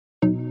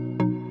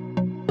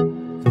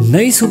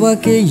नई सुबह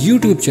के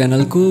YouTube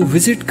चैनल को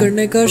विजिट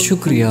करने का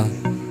शुक्रिया।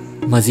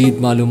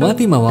 मज़ीद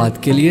मालूमाती मवाद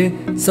के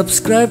लिए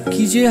सब्सक्राइब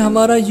कीजिए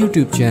हमारा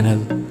YouTube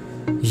चैनल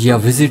या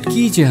विज़िट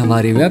कीजिए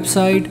हमारी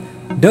वेबसाइट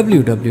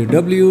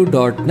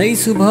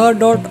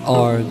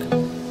www.naisubah.org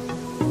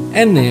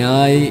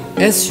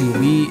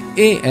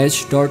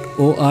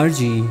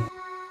naisubah.org।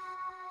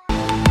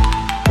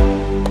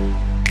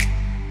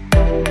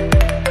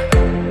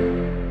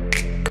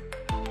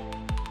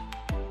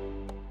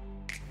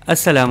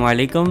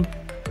 अस्सलामुअलैकुम।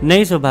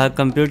 नई सुबह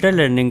कंप्यूटर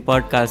लर्निंग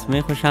पॉडकास्ट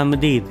में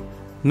खुशामदीद।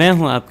 मैं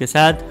हूं आपके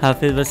साथ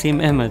हाफिज़ वसीम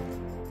अहमद।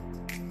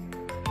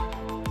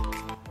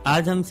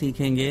 आज हम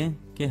सीखेंगे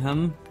कि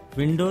हम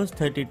विंडोज़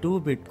 32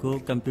 बिट को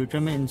कंप्यूटर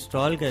में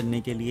इंस्टॉल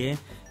करने के लिए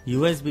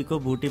USB को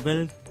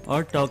बूटेबल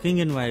और टॉकिंग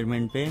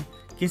एनवायरनमेंट पे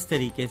किस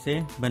तरीके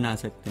से बना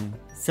सकते हैं।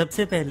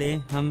 सबसे पहले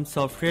हम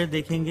सॉफ्टवेयर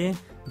देखेंगे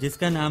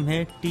जिसका नाम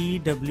है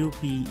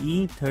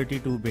TWPE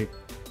 32 बिट।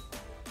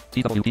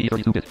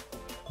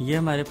 ये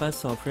हमारे पास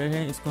सॉफ्टवेयर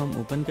है, इसको हम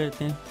ओपन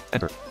करते हैं।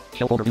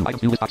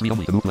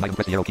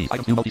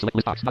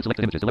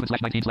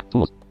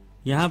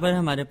 यहाँ पर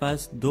हमारे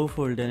पास दो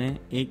फोल्डर हैं,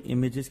 एक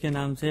इमेजेस के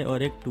नाम से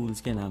और एक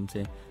टूल्स के नाम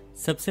से।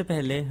 सबसे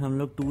पहले हम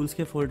लोग टूल्स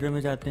के फोल्डर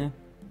में जाते हैं।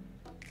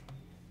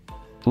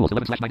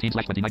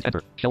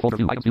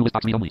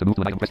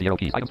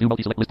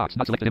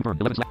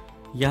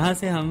 यहाँ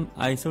से हम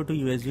ISO to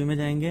USB में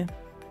जाएंगे।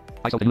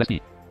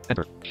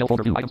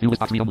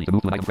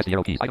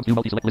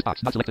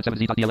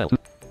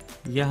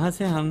 यहाँ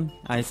से हम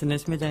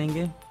ISONES में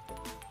जाएंगे।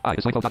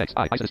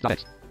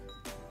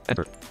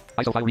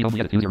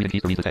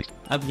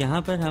 अब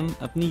यहाँ पर हम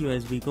अपनी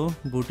USB को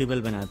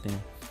बूटेबल बनाते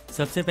हैं।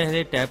 सबसे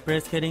पहले टैब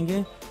प्रेस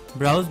करेंगे,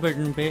 ब्राउज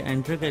बटन पे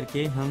एंटर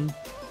करके हम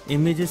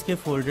इमेजेस के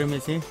फोल्डर में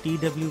से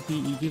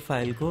TWPE की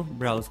फाइल को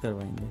ब्राउज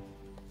करवाएंगे।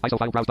 ISO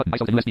file browse button,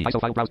 ISO to USB, ISO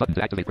file browse button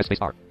to activate, press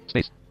space bar.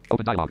 Space.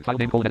 Open dialog. File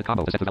name colon edit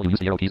combo. Set the value, use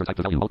the arrow keys or type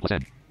the value, Alt plus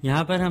N.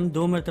 यहाँ पर हम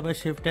दो मरतबा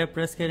shift tab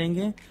press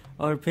करेंगे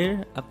और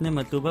फिर अपने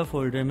मतलूबा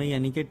folder में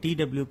यानी कि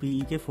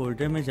TWPE के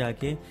फोल्डर में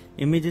जाके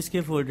इमेजेस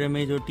के फोल्डर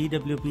में जो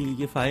TWPE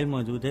की फाइल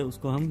मौजूद है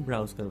उसको हम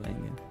ब्राउज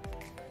करवाएंगे।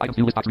 Items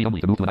view list box read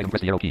only. To move to an item,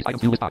 press the arrow keys.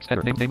 Items view list box.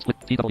 Header. Name split.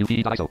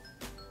 TWPE.ISO.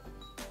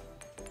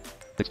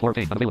 Explorer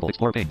pane. Unavailable.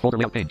 Explorer pane. Folder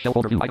layout pane. Shell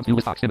folder view. Items view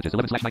list box. Images.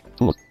 11/9.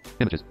 Tools.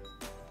 Images.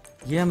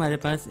 ये हमारे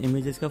पास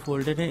images का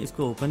folder है,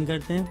 इसको open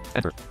करते हैं।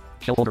 Enter.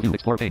 Shell folder view.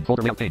 Explorer pane.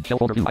 Folder layout pane. Shell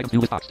folder view. Items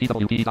view list box.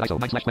 TWPE.ISO.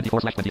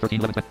 9/24/2013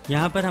 11/20.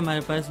 यहाँ पर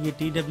हमारे पास ये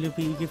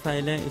TWPE की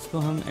फाइल है, इसको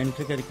हम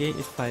एंटर करके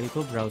इस फाइल को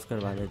ब्राउज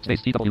करवा देते हैं।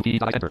 Space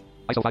TWPE.ISO. Enter.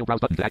 ISO file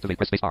browse button to activate,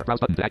 press space bar.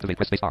 Browse button to activate,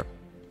 press space bar.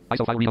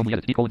 ISO file read only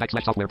edit.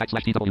 /software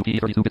 /TWPE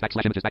 32 bit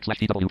 /images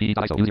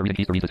 /TWPE.ISO. User reading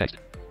keys to read the text.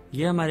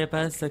 ये हमारे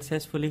पास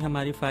successfully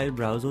हमारी file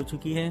browse हो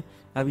चुकी है।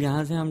 अब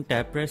यहाँ से हम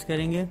टैब प्रेस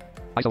करेंगे।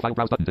 ISO file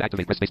browse button to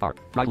activate, press space bar.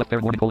 Drive left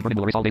parent warning colon warning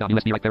will erase all data on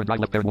USB right parent.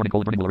 Drive left parent warning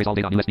colon warning will erase all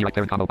data on USB right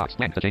parent combo box.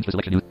 Plan to change the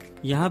selection use.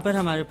 यहाँ पर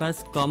हमारे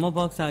पास कॉमो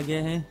box आ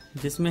गया है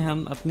जिसमें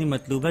हम अपनी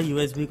मतलूबा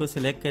USB को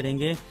select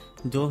करेंगे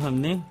जो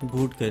हमने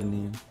बूट करनी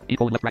है। E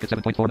colon left bracket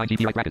 7.49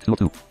 GB right bracket 2 of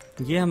 2.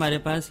 ये हमारे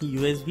पास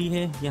USB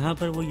है, यहाँ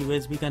पर वो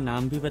USB का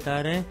नाम भी बता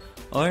रहा है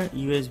और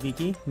USB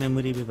की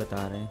मेमोरी भी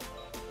बता रहा है।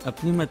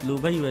 अपनी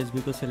मतलूबा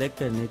USB को सिलेक्ट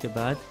करने के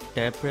बाद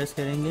टैब प्रेस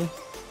करेंगे।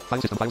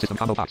 File system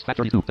combo box.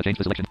 FAT32 to change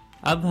the selection.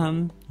 अब हम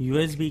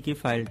USB की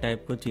फाइल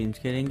टाइप को चेंज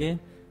करेंगे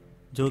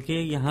जो कि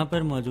यहाँ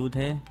पर मौजूद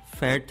है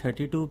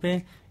FAT32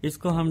 पे।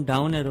 इसको हम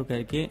डाउन एरो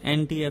करके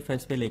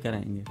NTFS पे लेकर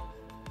आएंगे।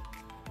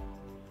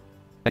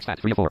 XFAT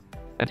 3 of 4.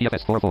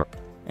 NTFS 4 of 4.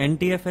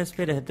 NTFS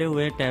पे रहते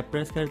हुए टैब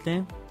प्रेस करते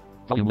हैं।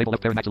 Volume label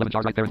left parent max 11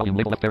 jars right parent. Volume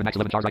label left parent max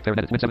 11 jars right parent.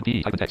 Edit Win7P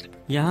type in text.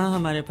 यहाँ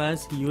हमारे पास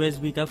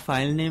USB का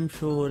फाइल नेम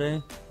शो हो रहा है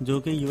जो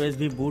कि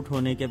USB बूट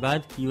होने के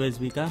बाद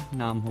USB का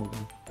नाम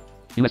होगा।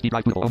 USB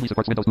drive bootable only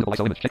supports Windows bootable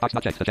ISO image. Checkbox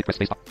not checked. To check, press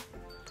space bar.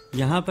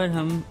 यहाँ पर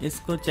हम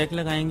इसको चेक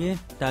लगाएंगे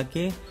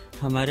ताकि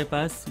हमारे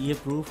पास ये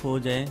प्रूफ हो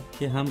जाए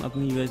कि हम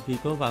अपनी USB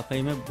को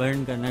वाकई में बर्न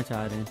करना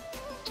चाह रहे हैं।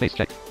 Space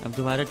check. अब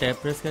दोबारा टैब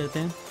प्रेस करते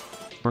हैं।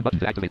 Burn button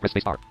to activate, press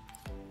space bar.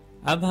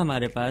 अब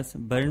हमारे पास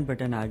बर्न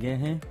बटन आ गया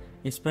है,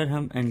 इस पर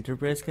हम एंटर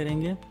प्रेस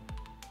करेंगे।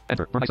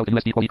 Enter. Burn ISO to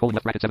USB quote E colon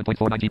left bracket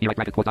 7.49 GB right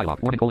bracket quote dialog.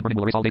 Warning colon burning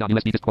will erase all data on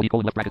USB disk quote E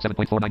colon left bracket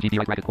 7.49 GB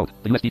right bracket quote.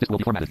 The USB disk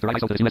will be formatted. To write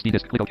ISO to the USB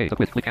disk. Click OK. To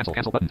quit. Click cancel.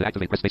 Cancel button to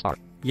activate, press space bar.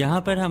 यहाँ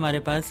पर हमारे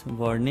पास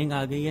warning आ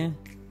गई है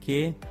कि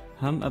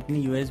हम अपनी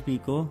USB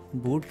को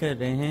boot कर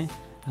रहे हैं,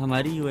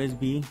 हमारी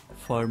USB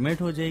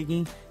फॉर्मेट हो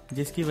जाएगी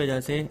जिसकी वजह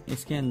से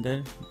इसके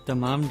अंदर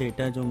तमाम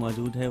डेटा जो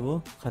मौजूद है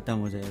वो ख़त्म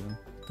हो जाएगा।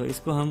 तो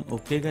इसको हम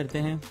ओके करते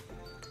हैं।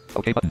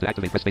 OK button to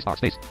activate, press space bar.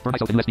 Space. Burn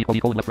ISO to USB quote E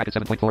colon left bracket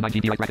 7.49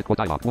 GB right bracket quote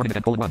dialog. Warning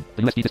again colon 1.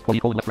 The USB disk quote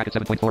E colon left bracket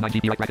 7.49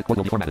 GB right bracket quote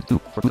will be formatted. 2.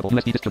 For bootable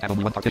USB disk should have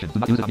only one partition. Do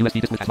not use it on USB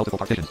disk which has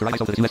multiple partitions. To write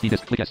ISO to the USB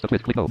disk. Click yes to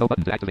quit. Click no. No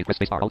button to activate, press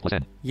space bar. Alt plus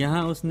N.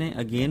 यहाँ उसने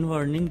again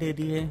warning दे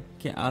दी है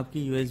कि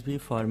आपकी USB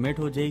format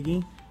हो जाएगी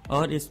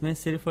और इसमें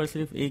सिर्फ और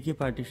सिर्फ एक ही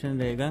पार्टीशन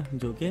रहेगा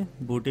जो कि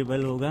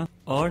बूटेबल होगा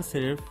और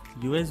सिर्फ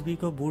USB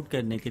को बूट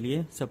करने के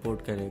लिए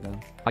सपोर्ट करेगा।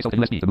 ISO to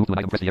USB. To move to an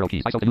item, press the arrow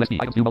keys. ISO to USB.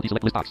 Items view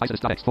multi-select list box.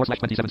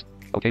 ISO.x/27.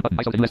 OK button.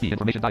 ISO to USB.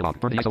 Information dialog.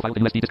 Burn the ISO file to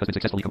USB disk has been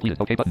successfully completed.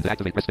 OK button to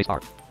activate, press space bar.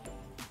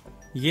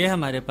 ये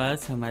हमारे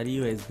पास हमारी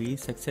USB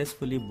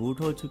successfully boot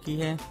हो चुकी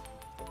है।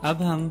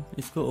 अब हम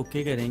इसको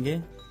okay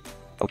करेंगे।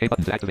 OK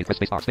button to activate, press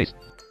spacebar, space.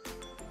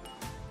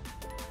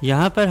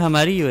 यहाँ पर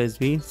हमारी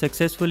USB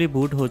सक्सेसफुली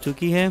बूट हो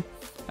चुकी है।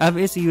 अब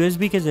इस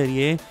USB के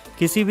ज़रिए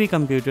किसी भी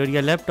कंप्यूटर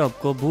या लैपटॉप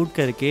को बूट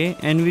करके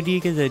NVDA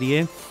के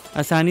ज़रिए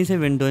आसानी से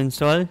विंडो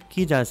इंस्टॉल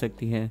की जा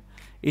सकती है।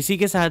 इसी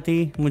के साथ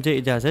ही मुझे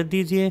इजाज़त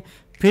दीजिए,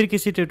 फिर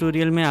किसी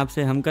ट्यूटोरियल में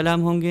आपसे हम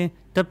कलाम होंगे।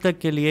 तब तक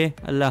के लिए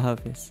अल्लाह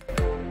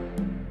हाफिज़।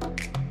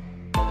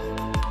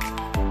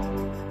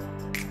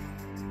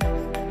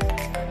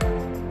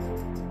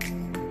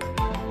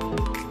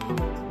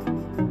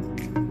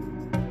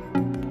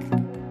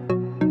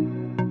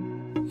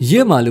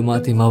 ये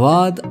मालूमाती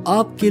मवाद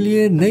आपके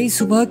लिए नई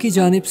सुबह की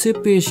जानिब से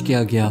पेश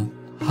किया गया।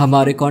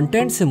 हमारे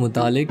कंटेंट से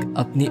मुतालिक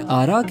अपनी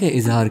आरा के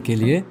इजहार के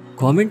लिए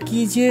कमेंट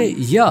कीजिए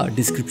या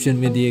डिस्क्रिप्शन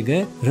में दिए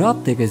गए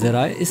राब्ते के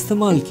ज़राए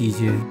इस्तेमाल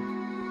कीजिए।